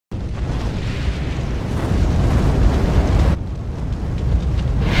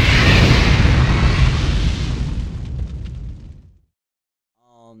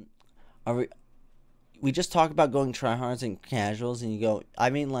Are we just talk about going tryhards and casuals, and you go, I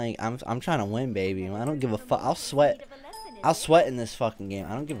mean, like, I'm trying to win, baby. I don't give a fuck. I'll sweat. I'll sweat in this fucking game.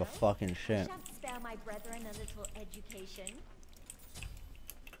 I don't give a fucking shit.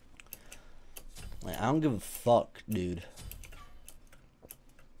 Like, I don't give a fuck, dude.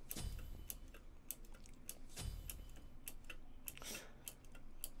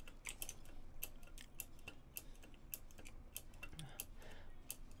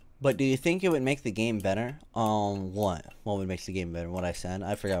 But do you think it would make the game better? What? What would make the game better? What I said?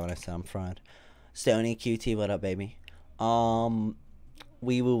 I forgot what I said. I'm fried. Stony QT, what up, baby?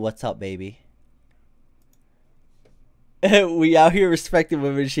 Wee Woo, what's up, baby? We out here respecting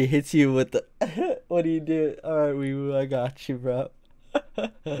women. She hits you with the. What do you do? All right, Wee Woo, I got you, bro.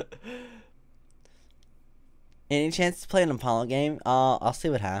 Any chance to play an Apollo game? I'll see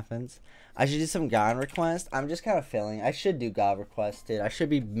what happens. I should do some God request. I'm just kind of feeling I should do God request, dude. I should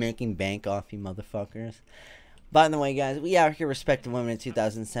be making bank off you motherfuckers. By the way, guys, we out here respecting women in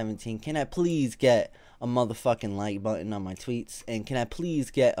 2017. Can I please get a motherfucking like button on my tweets? And can I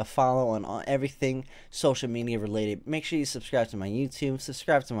please get a follow on everything social media related? Make sure you subscribe to my YouTube,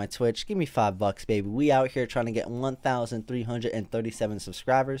 subscribe to my Twitch. Give me $5, baby. We out here trying to get 1,337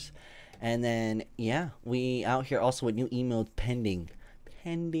 subscribers. And then, yeah, we out here also with new emails pending.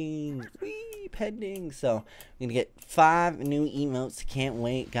 Pending. So, we're going to get 5 new emotes. Can't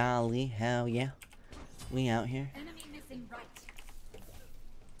wait. Golly. Hell yeah. We out here. Enemy missing right.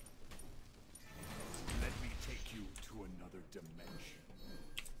 Let me take you to another dimension.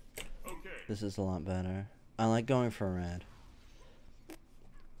 Okay. This is a lot better. I like going for red.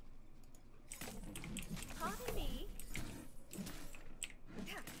 Copy me.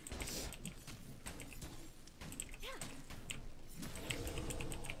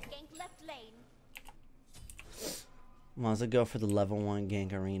 Gank left lane. Might as well go for the level 1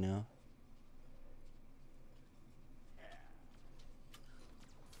 gank arena.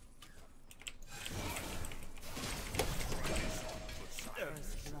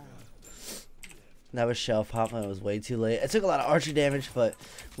 That was shelf hop, and it was way too late. It took a lot of archer damage, but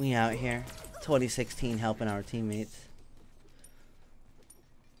we out here. 2016 helping our teammates.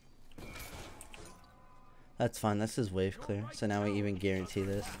 That's fine. This is wave clear. So now we even guarantee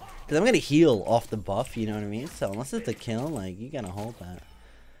this. Because I'm going to heal off the buff, you know what I mean? So unless it's a kill, like, you got to hold that.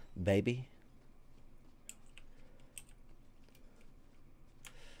 Baby.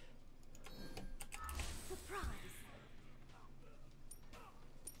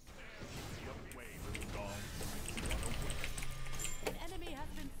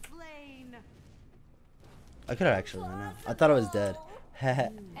 I could have actually won now. I thought I was dead.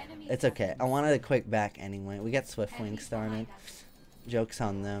 It's okay. I wanted a quick back anyway. We got Swiftwing started. Joke's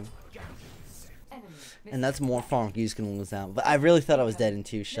on them. And that's more Farm You's gonna lose out. But I really thought I was dead in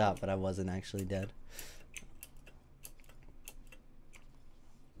 2 shot, but I wasn't actually dead.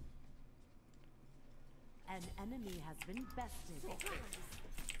 An enemy has been bested.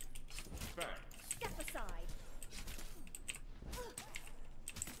 Step aside.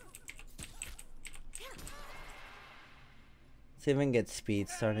 See if I can get speed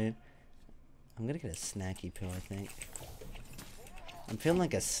started. I'm gonna get a snacky pill, I think. I'm feeling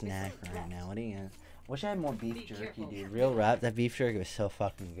like a snack right now. What do you got? Wish I had more beef jerky, dude. Real rap, that beef jerky was so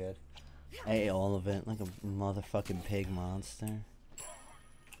fucking good. I ate all of it like a motherfucking pig monster.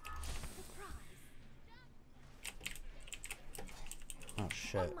 Oh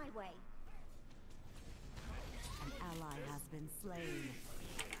shit. On my way. An ally has been slain.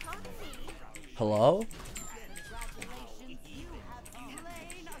 Copy me. Hello? Congratulations, you have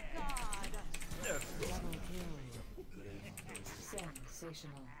slain a god. Double kill.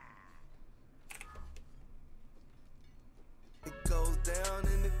 Sensational. It goes down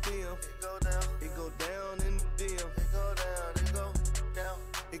in the DM. It go down. It go down in the DM. It go down. It go down.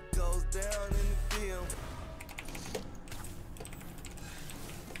 It goes down in the DM.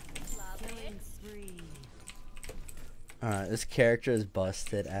 Killing spree. Alright, this character is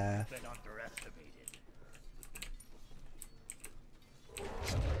busted af.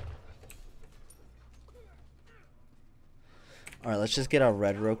 Alright, let's just get our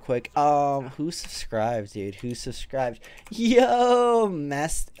red real quick. Who subscribed, dude? Who subscribed? Yo,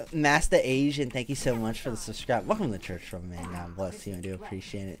 Master Asian, thank you so much for the subscribe. Welcome to the church from man. God bless you. I do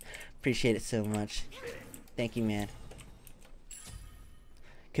appreciate it. Appreciate it so much. Thank you, man.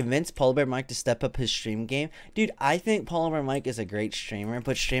 Convince Polar Bear Mike to step up his stream game. Dude, I think Polar Bear Mike is a great streamer,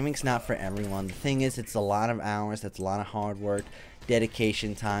 but streaming's not for everyone. The thing is, it's a lot of hours. That's a lot of hard work,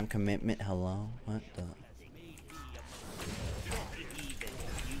 dedication, time, commitment. Hello? What the...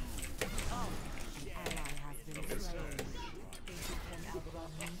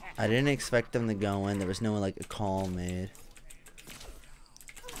 I didn't expect them to go in. There was no like a call made.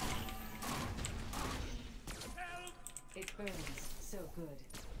 It burns so good.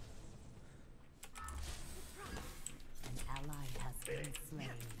 An ally has been slain.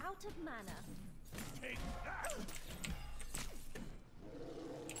 Out of mana.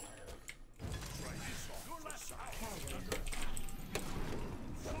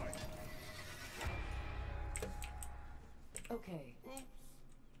 Okay.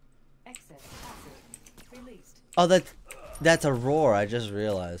 Exit passive released. Oh, that's a roar. I just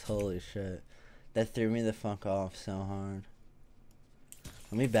realized. Holy shit, that threw me the fuck off so hard.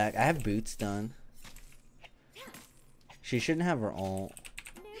 Let me back. I have boots done. She shouldn't have her ult.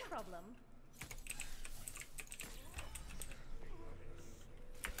 No problem.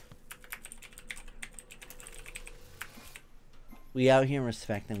 We out here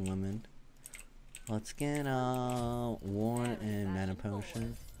respecting women. Let's get Warren and Mana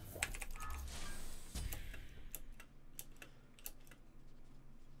Potion.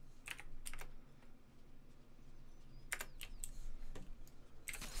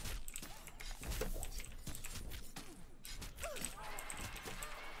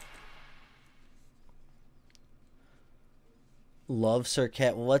 Love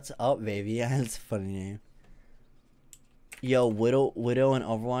SERQET. What's up, baby? That's a funny name. Yo, Widow in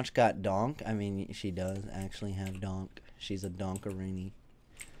Overwatch got donk. I mean, she does actually have donk. She's a donkarini.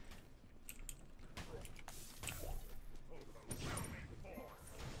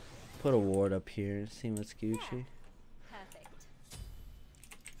 Put a ward up here. See what's Gucci. Perfect.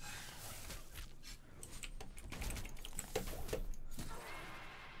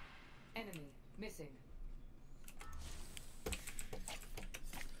 Enemy missing.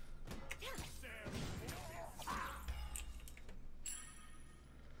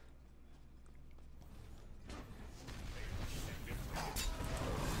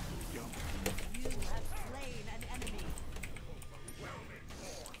 You have slain an enemy.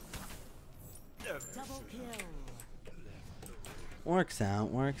 Double kill. Works out.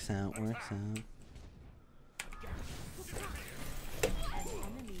 Works out. Works out. An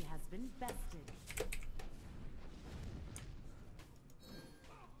enemy has been bested.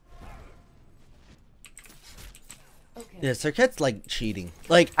 Okay. Yeah, SERQET's like cheating.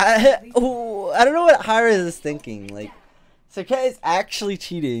 Like I don't know what Hyra is thinking. Like SERQET is actually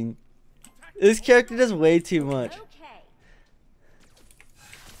cheating. This character does way too much. Okay.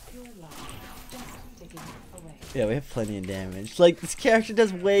 Your life just taking away. Yeah, we have plenty of damage. Like this character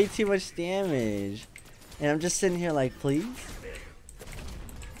does way too much damage, and I'm just sitting here like, please. We're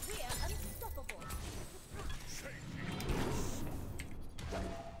unstoppable.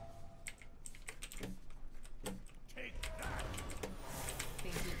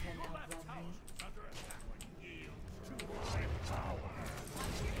 Think you can outrun me?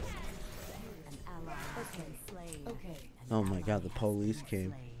 An ally has been slain. Okay. Oh my god, the police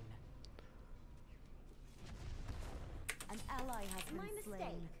came. An ally has been My mistake.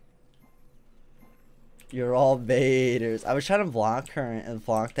 slain. You're all baiters. I was trying to block her and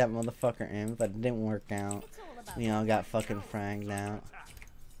block that motherfucker in, but it didn't work out. It's all about We all got fucking fragged out.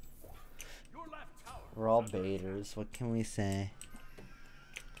 We're all baiters. What can we say?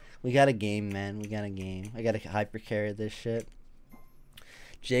 We got a game, man. We got a game. I gotta hyper carry this shit.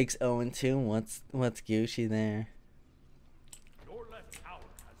 Jake's 0-2. What's Gucci there?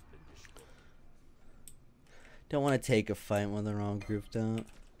 Don't want to take a fight when they're all grouped up.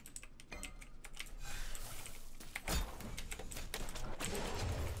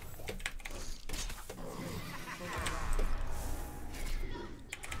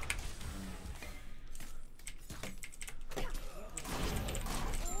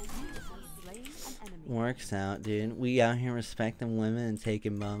 Slain an enemy. Works out, dude. We out here respecting women and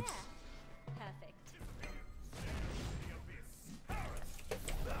taking bumps. perfect.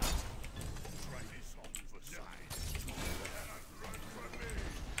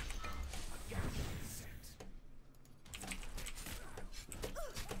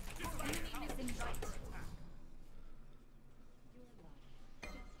 Enemy missing right.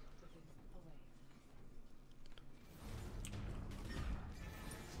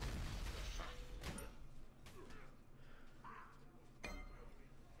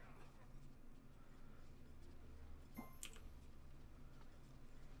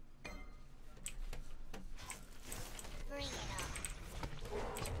 Bring it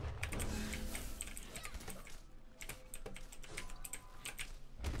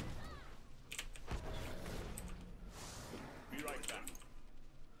on.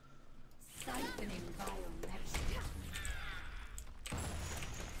 Siphoning biometric.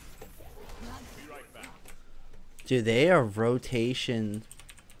 Dude, they are rotation.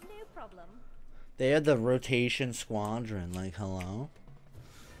 No They had the rotation squadron. Like, hello?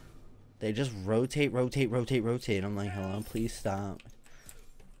 They just rotate. I'm like, hello? Please stop.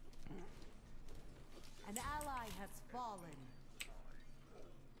 An ally has fallen.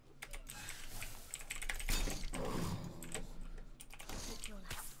 Take your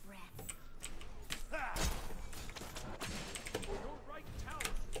last breath. Your right tower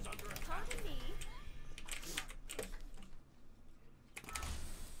is under attack. Pardon me.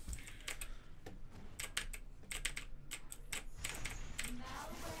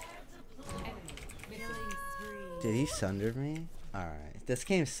 Did he sunder me? Alright. This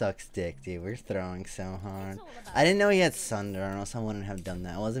game sucks dick, dude. We're throwing so hard. I didn't know he had sunder, or else I wouldn't have done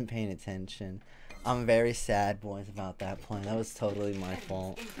that. I wasn't paying attention. I'm very sad, boys, about that play. That was totally my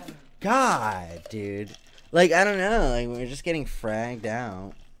fault. God, dude. Like, I don't know. Like, we were just getting fragged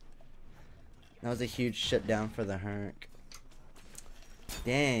out. That was a huge shutdown for the Herc.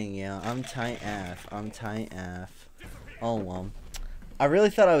 Dang, yo. I'm tight F. Oh, well. I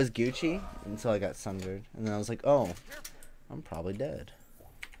really thought I was Gucci until I got sundered. And then I was like, oh, I'm probably dead.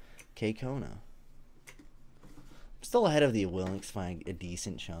 K Kona. I'm still ahead of the Willix by a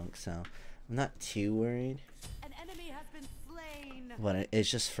decent chunk, so I'm not too worried. An enemy has been slain. But it's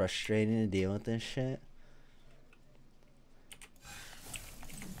just frustrating to deal with this shit.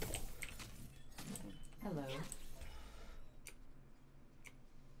 Hello.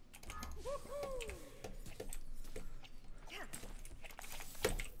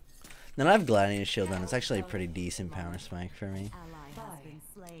 Then I have Gladiator Shield on. It's actually a pretty decent power spike for me. Ally has been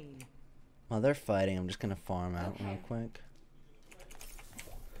slain. While they're fighting, I'm just gonna farm out real quick.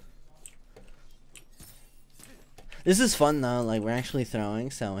 This is fun though, like we're actually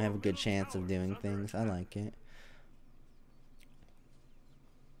throwing, so we have a good chance of doing things. I like it.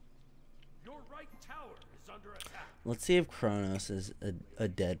 Your right tower is under attack. Let's see if Kronos is a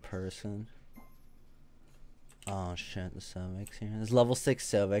dead person. Oh shit, the Sovek's here. There's level 6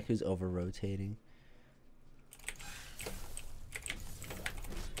 Sovek who's over rotating.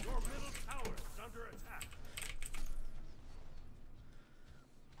 Your middle tower is under attack.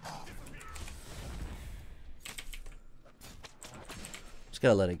 Just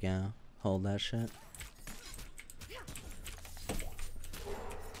gotta let it go. Hold that shit.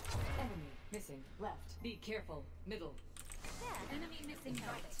 Enemy missing left. Be careful. Middle. There, enemy missing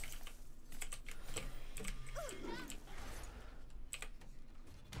right.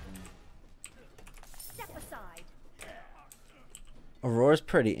 Step aside. Aurora's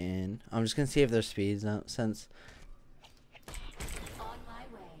pretty in. I'm just gonna see if their speed's up since On my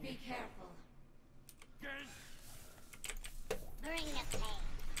way. Be careful. Bring the pain.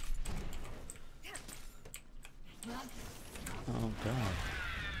 oh god.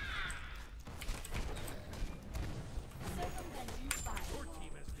 Circumventing fire. Your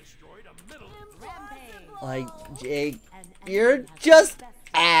team has destroyed a middle. Rampage. Like Jake, An enemy you're has just been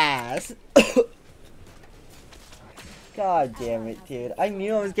ass. God damn it, dude. I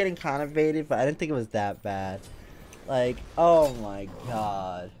knew I was getting kind of baited, but I didn't think it was that bad. Like, oh my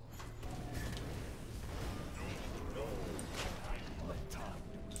god.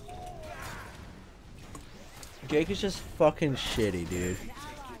 Jake is just fucking shitty, dude. An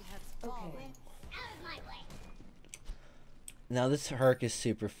ally has fallen. Out of my way. Now this Herc is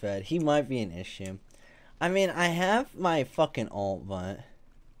super fed. He might be an issue. I mean, I have my fucking ult, but...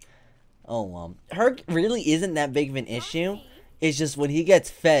 oh, well. Herc really isn't that big of an issue. It's just when he gets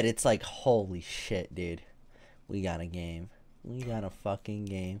fed, it's like, holy shit, dude. We got a game. We got a fucking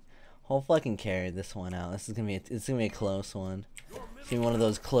game. Hopefully I can carry this one out. This is gonna be a close one. It's gonna be one of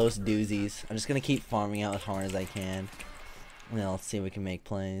those close doozies. I'm just gonna keep farming out as hard as I can. And then let's see if we can make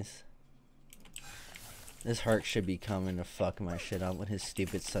plays. This Herc should be coming to fuck my shit up with his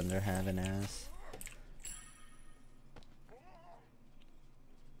stupid Sunder having ass.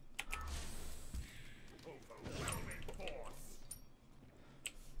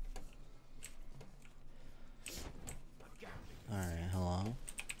 Alright, hello.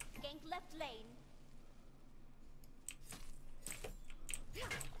 Gank left lane.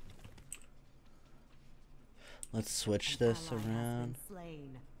 Let's switch An this ally has been around.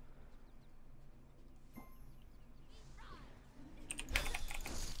 slain.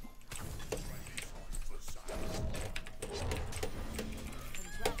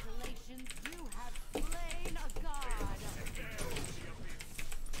 Congratulations, you have slain a god.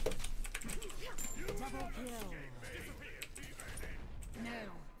 Double kill. No.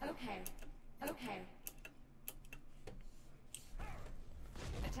 Okay. Okay.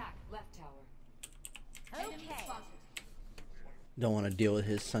 Attack left tower. Okay. Don't want to deal with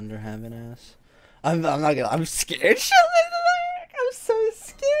his Sunder having ass. I'm not gonna. I'm scared. I'm so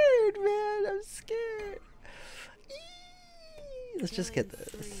scared, man. I'm scared. Let's just get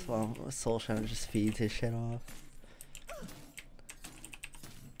this. Well, Soul Shadow just feeds his shit off.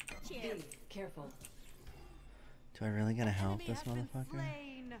 Cheers. Careful. Do I really gotta help Enemy this has been motherfucker?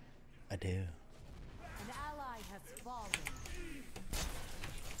 slain. I do. An ally has fallen.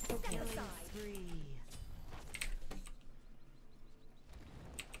 Killing spree.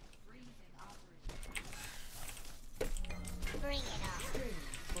 Bring it on.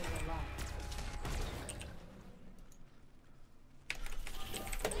 For your life.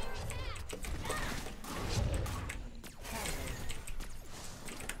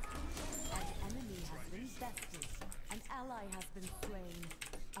 An enemy has been bested. An ally has been slain.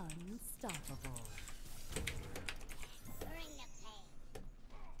 Unstoppable. Bring the pain.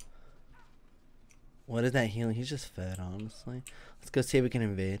 What is that healing? He's just fed, honestly. Let's go see if we can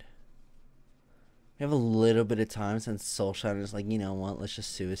invade. We have a little bit of time since Soul Shadow is like, you know what, let's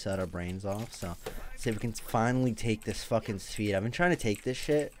just suicide our brains off. So, see if we can finally take this fucking speed. I've been trying to take this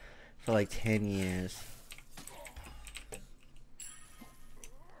shit for like 10 years.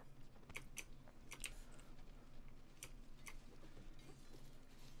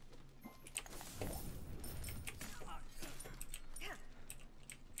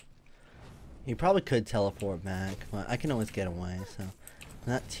 You probably could teleport back, but I can always get away, so I'm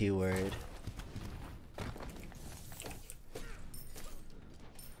not too worried.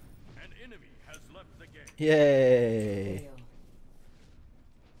 An enemy has left the game. Yay! Fail.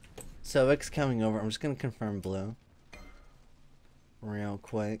 So X coming over. I'm just gonna confirm blue real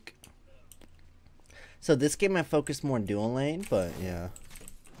quick. So this game I focused more dual lane, but yeah.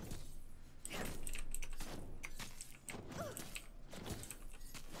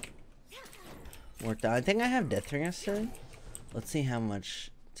 Worked out. I think I have Death Ring soon. Let's see how much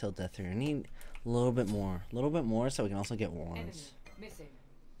till Death Ring. I need a little bit more. So we can also get Enemy wands. missing.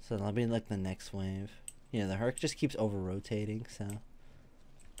 So that'll be like the next wave. Yeah, the Herc just keeps over rotating, so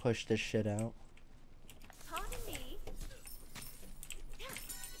push this shit out. Pardon me.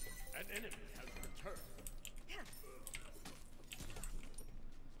 An enemy has returned.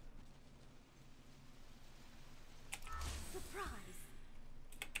 Surprise.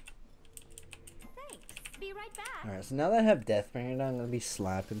 Thanks. Be right back. Alright, so now that I have Deathbringer down, I'm gonna be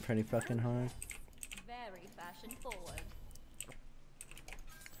slapping pretty fucking hard. Very fashion forward.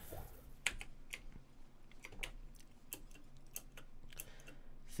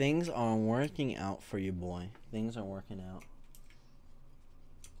 Things are working out for you, boy. Things are working out.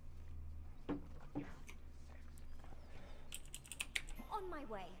 On my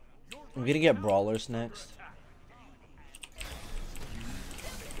way. I'm gonna get brawlers next.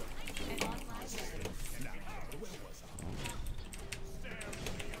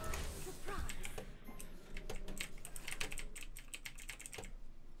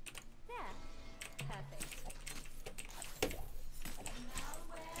 There. Perfect.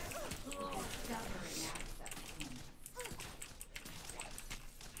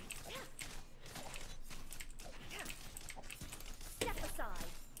 Step aside.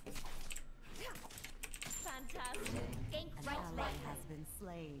 Fantastic. Gank An right ally lane. has been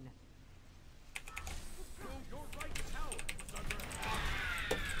slain. Your right tower is under attack.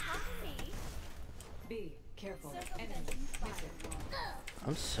 Pardon me. B. Careful. Enemy missing.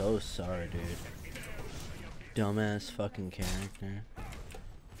 I'm so sorry, dude. Dumbass fucking character.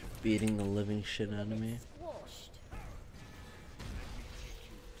 Beating the living shit out of me. Washed.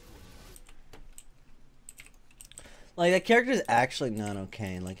 Like, that character is actually not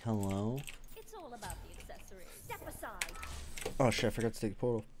okay. Like, hello? It's all about the accessories. Step aside. Oh shit, I forgot to take the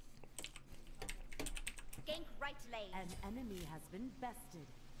portal. Gank right lane. An enemy has been bested.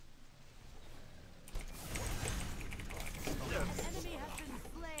 An enemy has been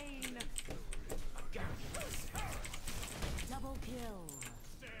slain. Double kill.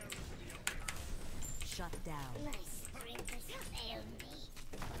 Shut down. My sprinters failed me.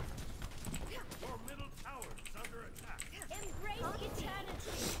 Your middle tower is under attack. Embrace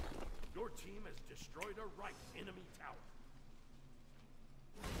eternity. Your team has destroyed a right enemy tower.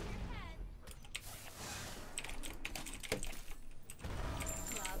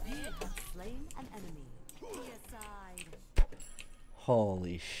 You have slain an enemy. Be aside.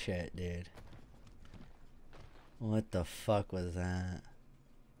 Holy shit, dude. What the fuck was that?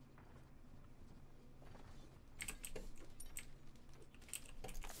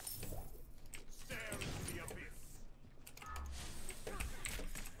 Stare into the abyss.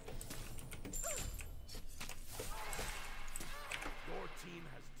 Your team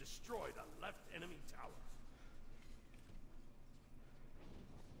has destroyed a left enemy tower.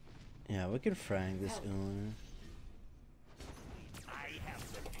 Yeah, we can frag this Ullr. I have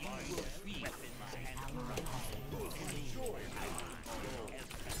the Ally has been slain.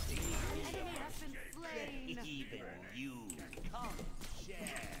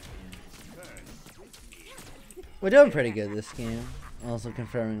 We're doing pretty good this game. Also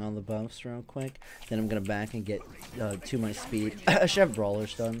confirming all the buffs real quick. Then I'm gonna back and get to my speed. I should have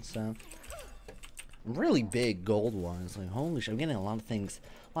brawlers done, so really big gold ones. Like holy shit, I'm getting a lot of things,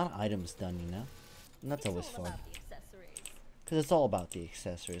 a lot of items done, you know? And that's always fun. Cause it's all about the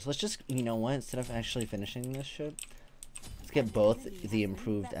accessories. Let's just, you know what? Instead of actually finishing this shit, let's get both the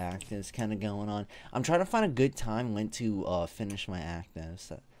improved actives kind of going on. I'm trying to find a good time when to finish my actives.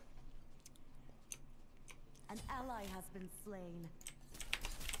 So. An ally has been slain.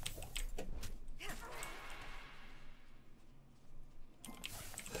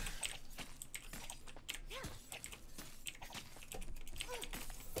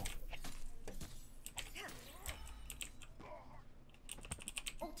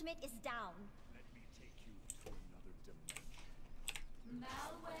 Ultimate is down. Let me take you to another dimension.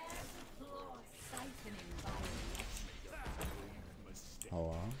 Malware deployed. Siphoning violence. Mistake.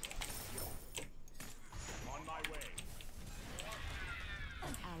 Hello? On my way.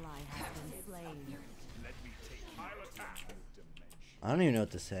 An ally has been slain. Let me take you to another dimension. I don't even know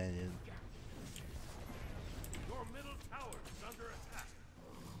what to say, dude. Your middle tower is under attack.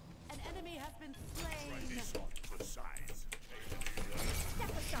 An enemy has been slain. This one precise. Step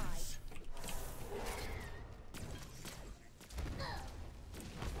aside.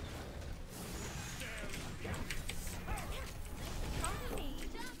 Come to me.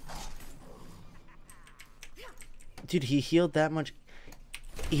 Dude, he healed that much.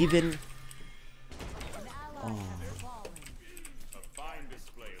 Even. An ally has fallen. A fine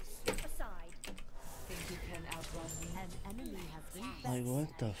display of Step aside. Think you can outrun me? An enemy has been Like, bested. what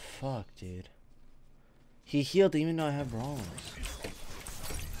the fuck, dude? He healed even though I have brawlers.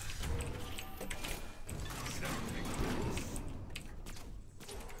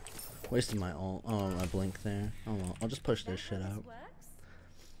 Wasted my ult. Oh, my blink there. Oh well, I'll just push this shit out. Works.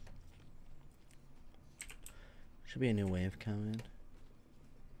 Should be a new wave coming.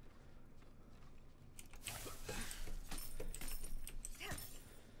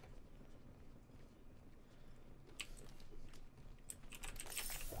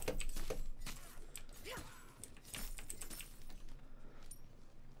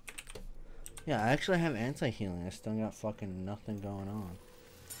 Yeah, I actually have anti-healing. I still got fucking nothing going on.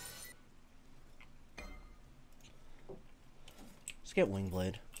 Let's get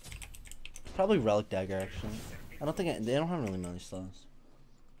Wingblade. Probably Relic Dagger, actually. I don't think they don't have really many slows.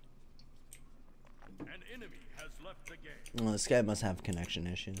 An enemy has left the game. Well, this guy must have connection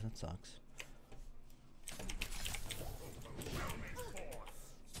issues. That sucks.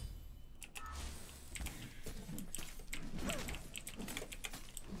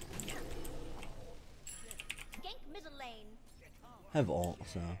 Gank middle lane. I have ult,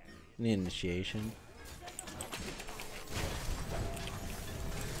 so need initiation.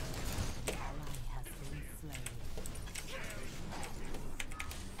 Ally has been slain.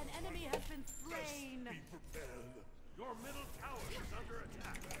 An enemy has been slain. Your middle tower is under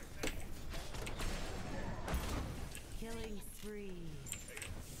attack. Killing spree.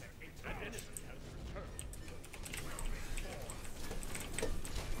 An enemy has returned.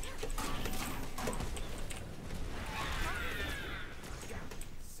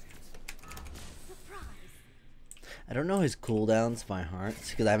 Surprise. I don't know his cooldowns by heart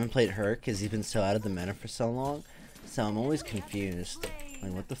because I haven't played Herc because he's been so out of the meta for so long. So I'm always confused.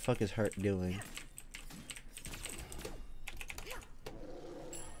 Like, what the fuck is Herc doing?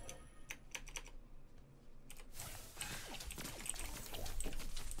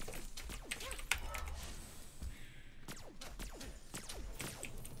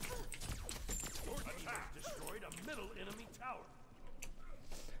 Your attack destroyed a middle enemy tower.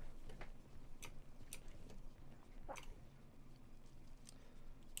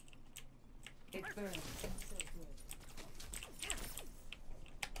 It burns. So good.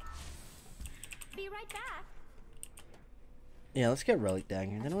 Be right back. Yeah, let's get Relic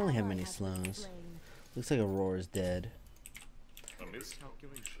Dagger. They don't really have Ally many has been slows. slain. Looks like Aurora's dead. A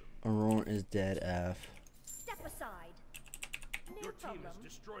miscalculation. Aurora is dead, F. Step aside. No Your team problem.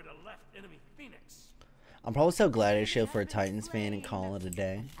 has destroyed a left enemy phoenix. I'll probably sell Gladiator Shield for a Titans fan and call it a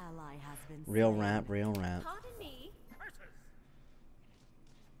day. Ally has been Real slain. rap, real rap. Pardon me.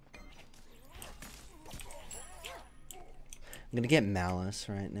 I'm gonna get Malice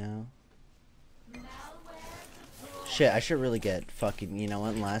right now. Shit, I should really get fucking, you know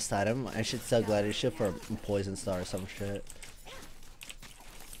what, last item. I should sell Gladiator Shield for a Poison Star or some shit.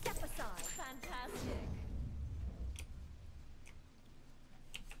 Step aside. Fantastic.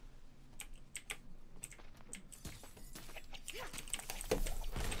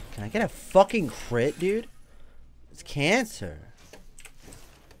 Can I get a fucking crit, dude? It's cancer.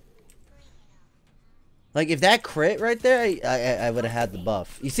 Like, if that crit right there, I would have had the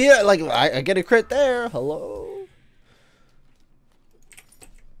buff. You see it? Like, I get a crit there. Hello?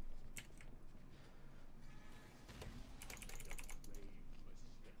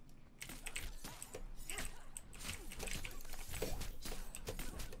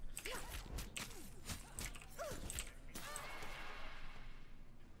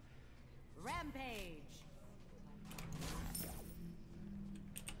 Rampage.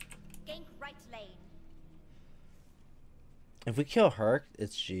 Gank right lane. If we kill Herc,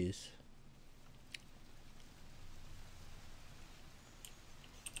 it's G's.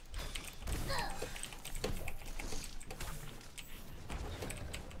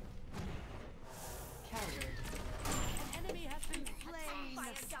 Coward. An enemy has been slain.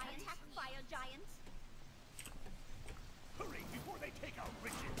 Fire giant. Attack fire giant. Hurry before they take our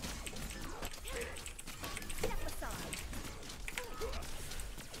riches. Step aside.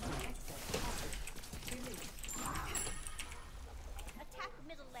 Attack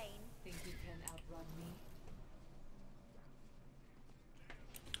middle lane. Think you can outrun me?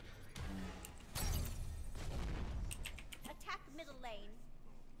 Attack middle lane.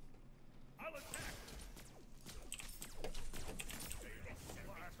 I'll attack.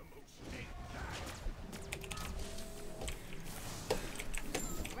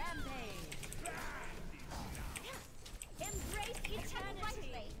 Rampage. Embrace eternity. Right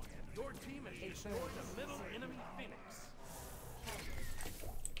lane. Your team has destroyed the middle enemy Phoenix.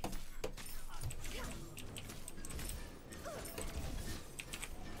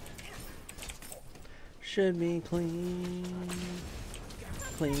 Should be clean.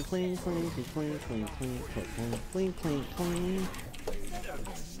 Clean, clean, clean, clean, clean, clean, clean, clean, clean, clean, clean.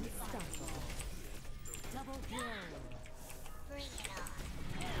 Double kill.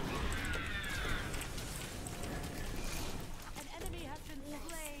 An enemy has been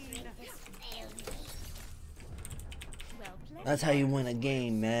slain. Well played. That's how you win a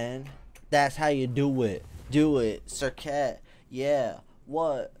game, man. That's how you do it. Do it. SERQET. Yeah.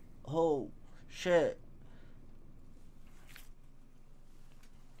 What? Oh, shit.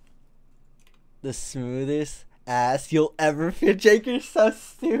 The smoothest ass you'll ever feel. Jake, you're so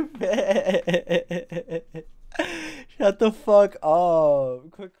stupid. Shut the fuck up.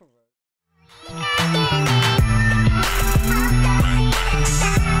 Quick commercial.